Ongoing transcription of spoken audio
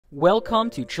Welcome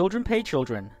to Children Pay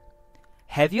Children.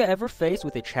 Have you ever faced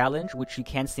with a challenge which you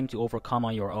can't seem to overcome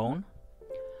on your own?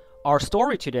 Our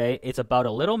story today is about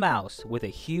a little mouse with a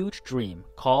huge dream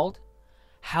called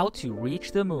How to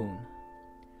Reach the Moon.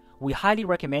 We highly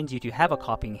recommend you to have a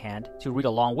copy in hand to read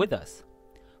along with us.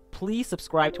 Please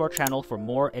subscribe to our channel for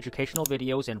more educational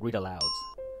videos and read-alouds.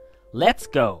 Let's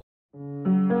go!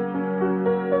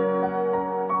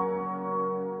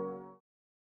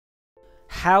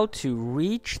 How to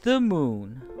Reach the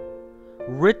Moon.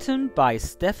 Written by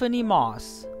Stephanie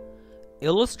Moss.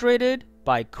 Illustrated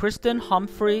by Kristen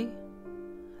Humphrey.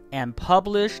 And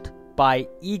published by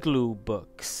Igloo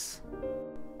Books.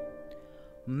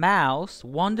 Mouse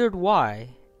wondered why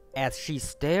as she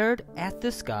stared at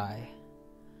the sky.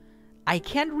 I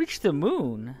can't reach the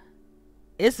moon.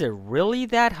 Is it really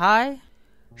that high?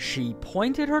 She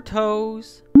pointed her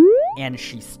toes and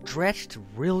she stretched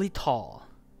really tall.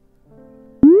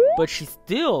 But she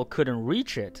still couldn't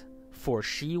reach it, for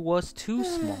she was too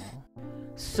small.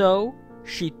 So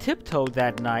she tiptoed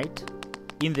that night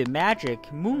in the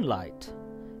magic moonlight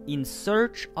in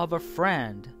search of a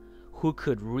friend who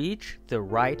could reach the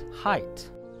right height.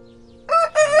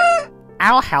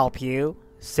 I'll help you,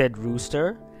 said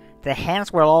Rooster. The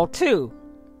hens will all too.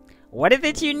 What is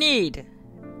it you need?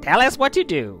 Tell us what to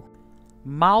do.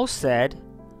 Mouse said,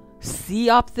 See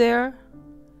up there?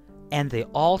 And they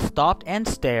all stopped and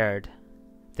stared.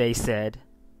 They said,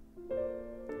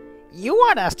 You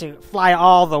want us to fly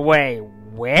all the way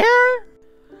where?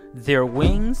 Their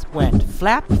wings went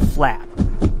flap, flap.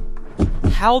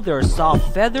 How their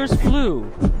soft feathers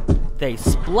flew. They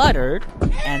spluttered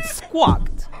and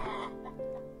squawked.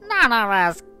 None of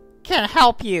us can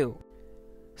help you.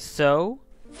 So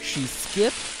she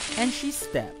skipped and she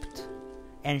stepped,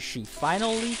 and she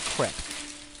finally crept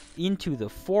into the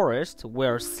forest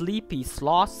where Sleepy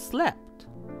Sloth slept.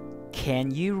 Can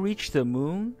you reach the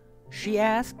moon? She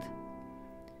asked.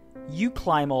 You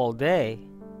climb all day.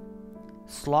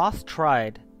 Sloth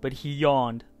tried, but he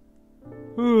yawned.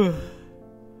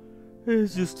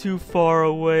 It's just too far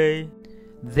away.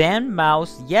 Then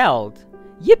Mouse yelled,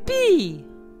 Yippee!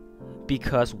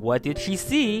 Because what did she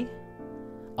see?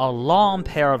 A long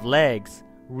pair of legs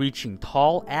reaching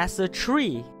tall as a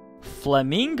tree.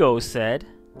 Flamingo said,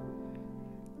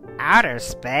 Outer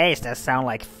space does sound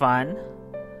like fun,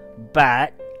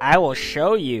 but I will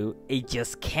show you it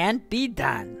just can't be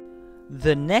done.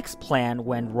 The next plan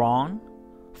went wrong,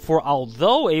 for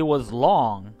although it was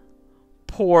long,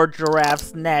 poor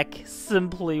Giraffe's neck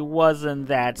simply wasn't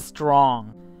that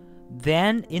strong.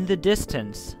 Then in the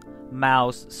distance,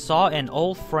 Mouse saw an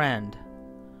old friend.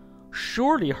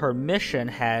 Surely her mission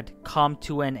had come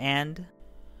to an end.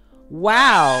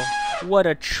 Wow! What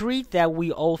a treat that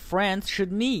we old friends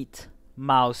should meet,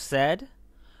 Mouse said.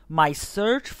 My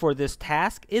search for this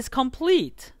task is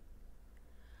complete.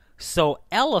 So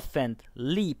Elephant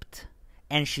leaped,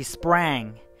 and she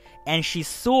sprang, and she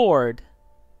soared.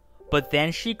 But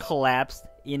then she collapsed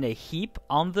in a heap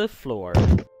on the floor.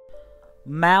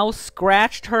 Mouse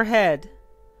scratched her head.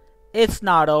 It's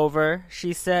not over,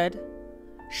 she said.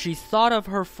 She thought of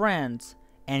her friends,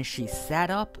 and she sat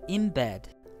up in bed.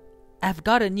 I've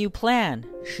got a new plan,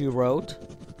 she wrote.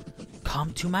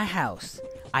 Come to my house.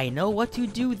 I know what to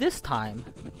do this time.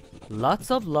 Lots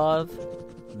of love,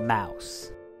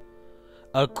 Mouse.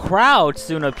 A crowd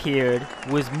soon appeared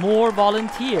with more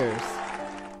volunteers.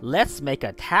 Let's make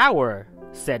a tower,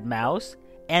 said Mouse,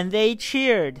 and they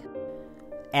cheered.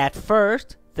 At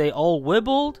first, they all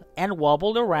wibbled and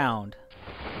wobbled around.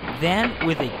 Then,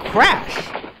 with a crash,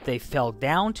 they fell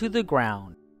down to the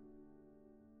ground.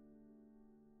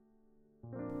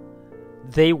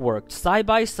 They worked side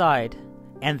by side,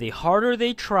 and the harder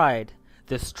they tried,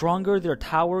 the stronger their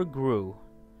tower grew.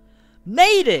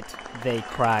 Made it! They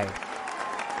cried.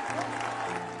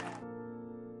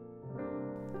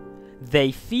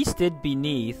 They feasted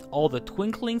beneath all the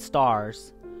twinkling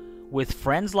stars. With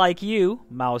friends like you,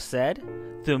 Mouse said,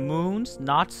 the moon's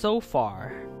not so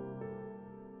far.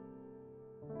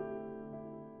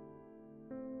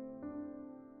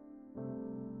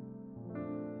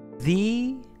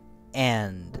 The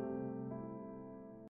end.